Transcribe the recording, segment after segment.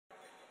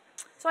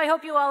So I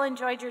hope you all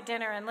enjoyed your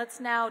dinner, and let's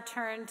now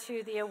turn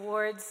to the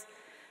awards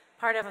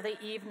part of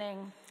the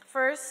evening.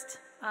 First,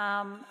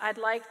 I'd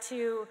like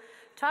to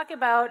talk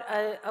about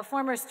a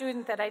former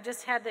student that I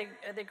just had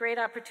the great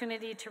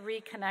opportunity to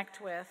reconnect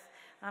with.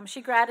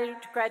 She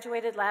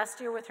graduated last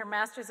year with her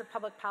Master's of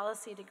Public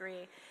Policy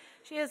degree.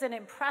 She is an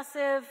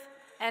impressive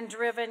and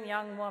driven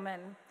young woman.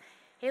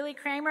 Haley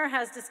Cramer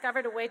has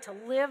discovered a way to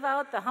live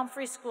out the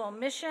Humphrey School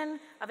mission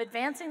of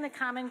advancing the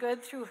common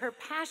good through her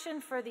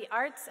passion for the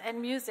arts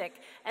and music.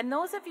 And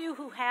those of you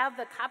who have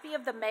the copy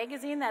of the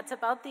magazine that's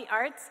about the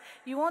arts,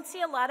 you won't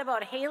see a lot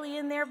about Haley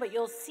in there, but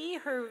you'll see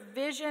her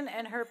vision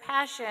and her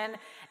passion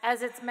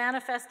as it's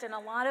manifest in a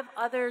lot of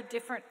other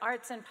different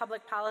arts and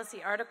public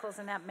policy articles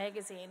in that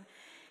magazine.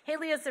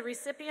 Haley is the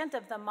recipient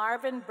of the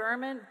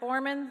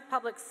Borman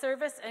Public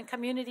Service and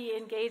Community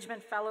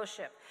Engagement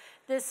Fellowship.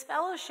 This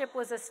fellowship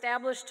was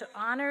established to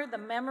honor the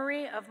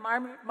memory of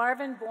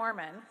Marvin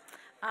Borman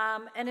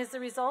and is the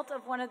result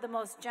of one of the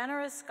most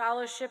generous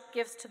scholarship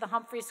gifts to the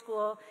Humphrey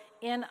School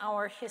in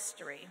our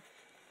history.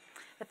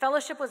 The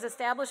fellowship was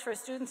established for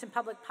students in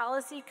public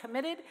policy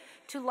committed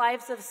to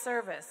lives of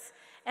service.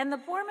 And the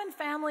Borman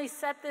family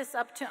set this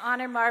up to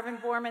honor Marvin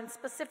Borman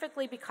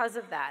specifically because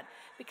of that,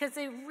 because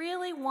they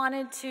really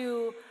wanted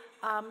to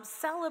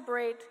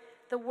celebrate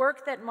the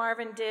work that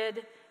Marvin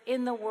did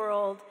in the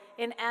world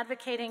in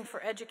advocating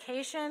for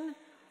education,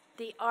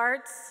 the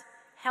arts,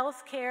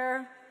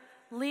 healthcare,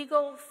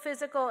 legal,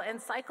 physical, and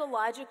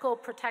psychological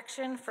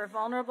protection for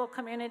vulnerable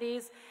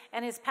communities,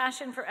 and his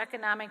passion for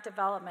economic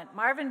development.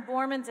 Marvin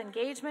Borman's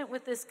engagement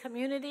with this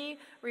community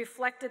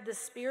reflected the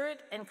spirit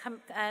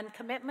and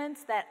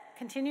commitments that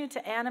continue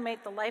to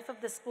animate the life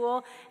of the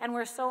school, and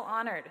we're so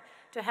honored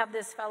to have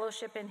this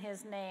fellowship in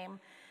his name.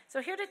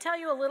 So here to tell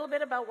you a little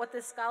bit about what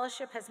this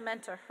scholarship has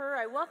meant to her,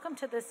 I welcome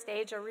to this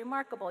stage a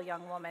remarkable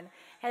young woman,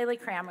 Haley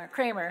Cramer.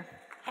 Haley Cramer.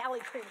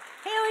 I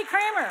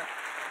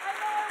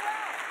know her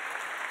well.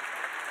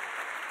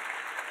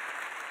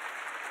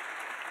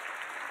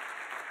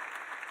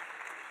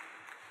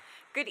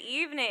 Good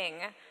evening.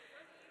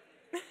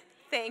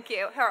 Thank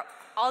you.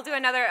 I'll do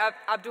another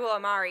Abdul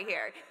Amari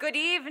here. Good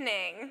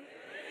evening.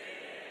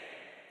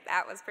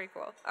 That was pretty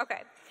cool.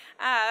 Okay.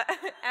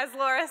 As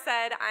Laura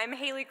said, I'm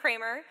Haley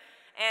Cramer,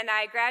 and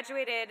I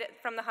graduated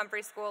from the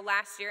Humphrey School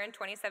last year in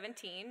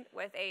 2017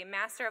 with a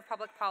Master of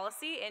Public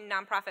Policy in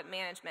Nonprofit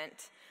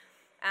Management.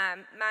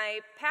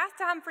 My path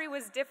to Humphrey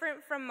was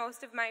different from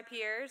most of my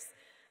peers.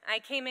 I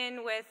came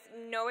in with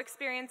no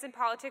experience in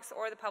politics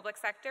or the public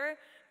sector,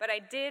 but I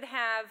did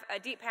have a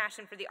deep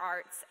passion for the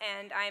arts,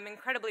 and I am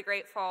incredibly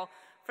grateful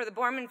for the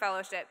Borman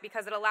Fellowship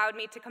because it allowed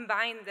me to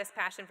combine this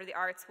passion for the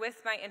arts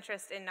with my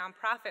interest in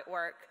nonprofit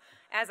work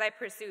as I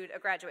pursued a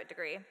graduate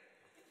degree.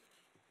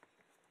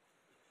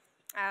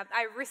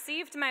 I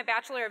received my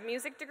Bachelor of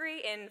Music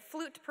degree in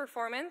flute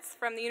performance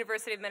from the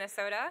University of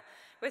Minnesota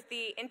with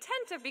the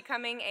intent of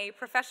becoming a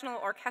professional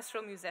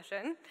orchestral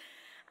musician.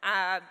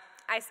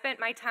 I spent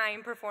my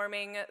time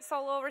performing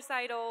solo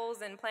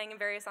recitals and playing in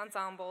various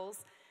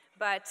ensembles,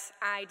 but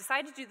I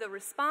decided to do the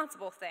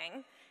responsible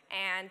thing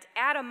and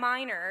add a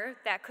minor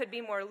that could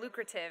be more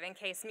lucrative in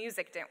case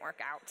music didn't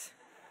work out.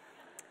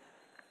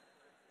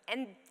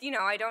 And, you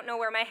know, I don't know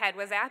where my head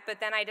was at, but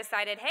then I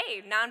decided,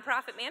 hey,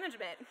 nonprofit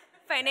management,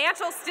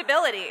 financial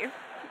stability,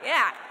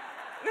 yeah.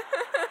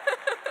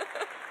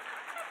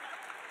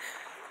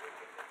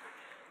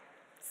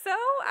 So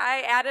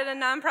I added a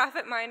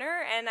nonprofit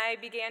minor, and I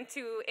began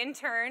to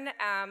intern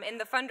in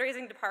the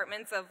fundraising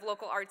departments of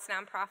local arts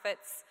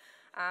nonprofits,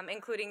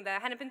 including the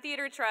Hennepin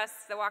Theater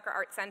Trust, the Walker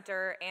Art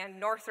Center, and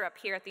Northrop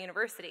here at the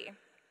university.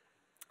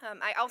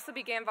 I also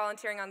began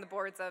volunteering on the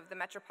boards of the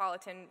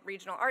Metropolitan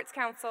Regional Arts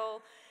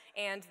Council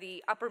and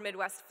the Upper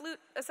Midwest Flute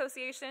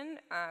Association,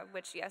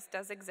 which, yes,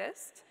 does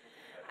exist.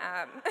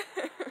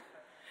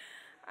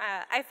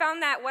 I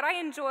found that what I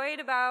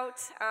enjoyed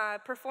about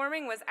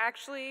performing was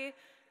actually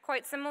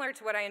quite similar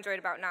to what I enjoyed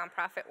about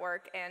nonprofit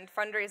work and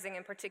fundraising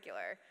in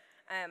particular.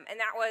 And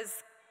that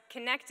was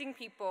connecting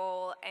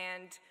people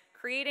and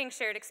creating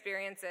shared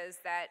experiences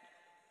that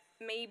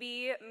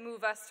maybe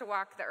move us to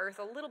walk the earth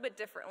a little bit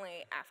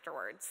differently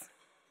afterwards.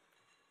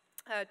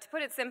 To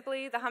put it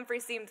simply, the Humphrey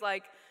seemed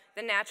like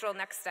the natural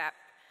next step.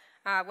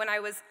 When I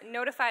was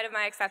notified of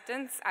my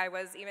acceptance, I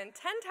was even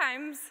 10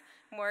 times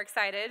more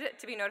excited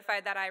to be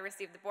notified that I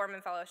received the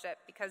Borman Fellowship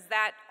because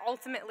that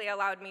ultimately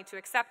allowed me to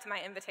accept my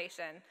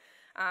invitation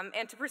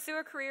and to pursue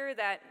a career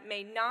that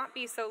may not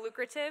be so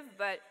lucrative,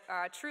 but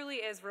truly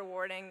is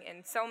rewarding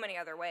in so many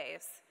other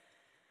ways.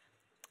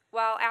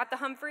 While at the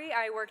Humphrey,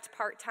 I worked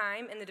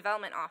part-time in the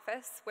development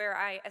office, where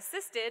I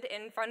assisted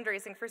in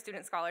fundraising for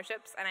student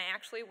scholarships, and I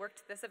actually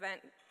worked this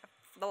event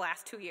for the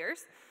last 2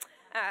 years.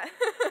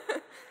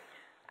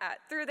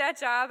 Through that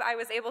job, I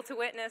was able to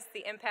witness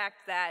the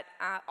impact that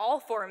all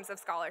forms of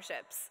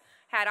scholarships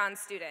had on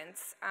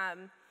students,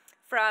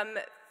 from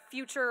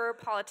future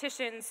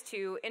politicians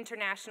to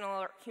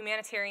international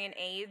humanitarian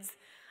aids.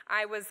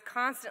 I was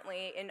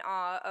constantly in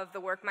awe of the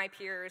work my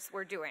peers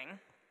were doing.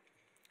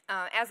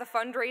 As a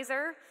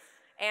fundraiser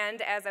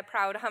And as a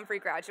proud Humphrey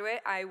graduate,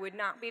 I would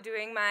not be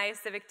doing my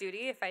civic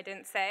duty if I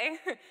didn't say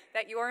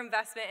that your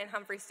investment in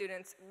Humphrey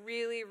students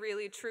really,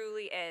 really,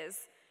 truly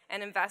is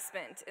an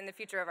investment in the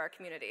future of our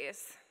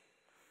communities.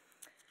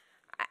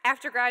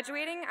 After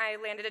graduating, I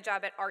landed a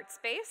job at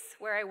ArtSpace,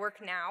 where I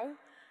work now.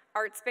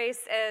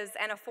 ArtSpace is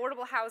an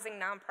affordable housing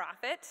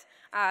nonprofit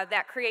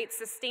that creates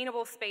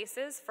sustainable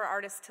spaces for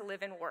artists to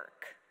live and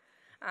work.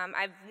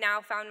 I've now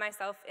found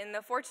myself in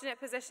the fortunate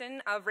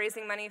position of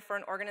raising money for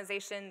an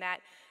organization that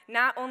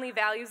not only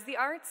values the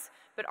arts,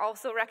 but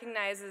also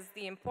recognizes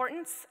the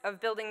importance of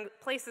building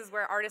places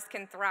where artists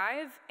can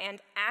thrive and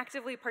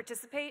actively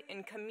participate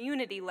in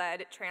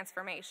community-led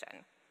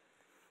transformation.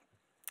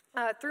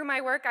 Through my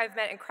work, I've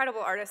met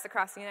incredible artists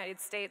across the United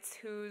States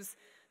whose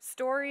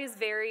stories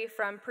vary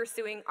from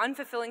pursuing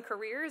unfulfilling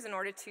careers in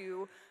order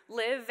to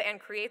live and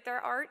create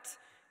their art,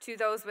 to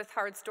those with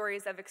hard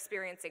stories of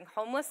experiencing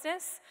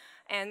homelessness,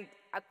 and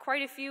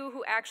quite a few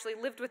who actually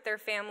lived with their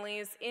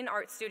families in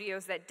art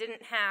studios that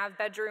didn't have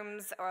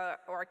bedrooms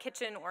or a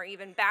kitchen or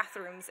even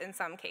bathrooms in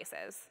some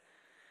cases.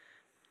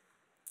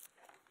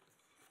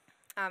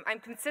 I'm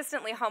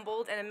consistently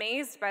humbled and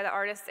amazed by the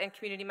artists and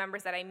community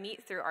members that I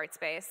meet through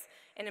ArtSpace,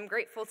 and I'm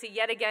grateful to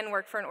yet again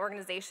work for an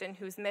organization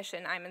whose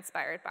mission I'm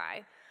inspired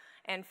by.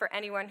 And for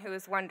anyone who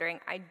is wondering,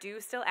 I do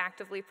still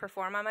actively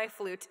perform on my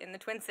flute in the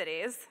Twin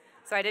Cities,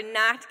 so I did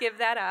not give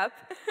that up.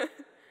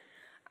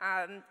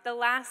 The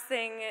last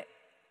thing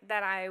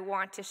that I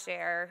want to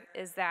share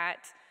is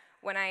that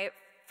when I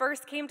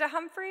first came to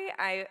Humphrey,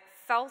 I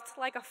felt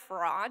like a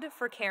fraud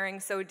for caring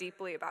so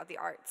deeply about the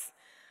arts.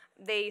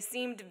 They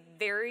seemed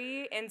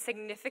very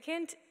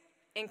insignificant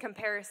in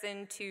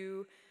comparison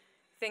to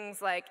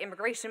things like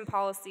immigration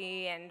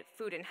policy and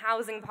food and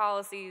housing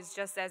policies,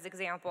 just as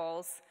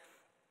examples.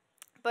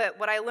 But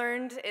what I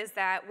learned is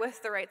that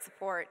with the right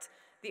support,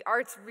 the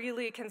arts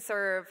really can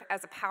serve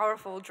as a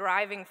powerful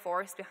driving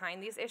force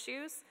behind these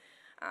issues.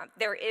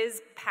 There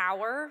is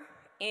power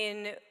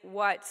in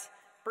what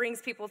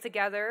brings people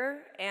together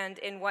and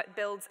in what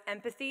builds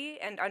empathy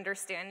and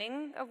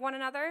understanding of one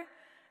another,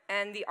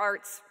 and the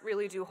arts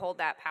really do hold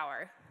that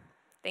power.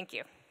 Thank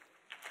you.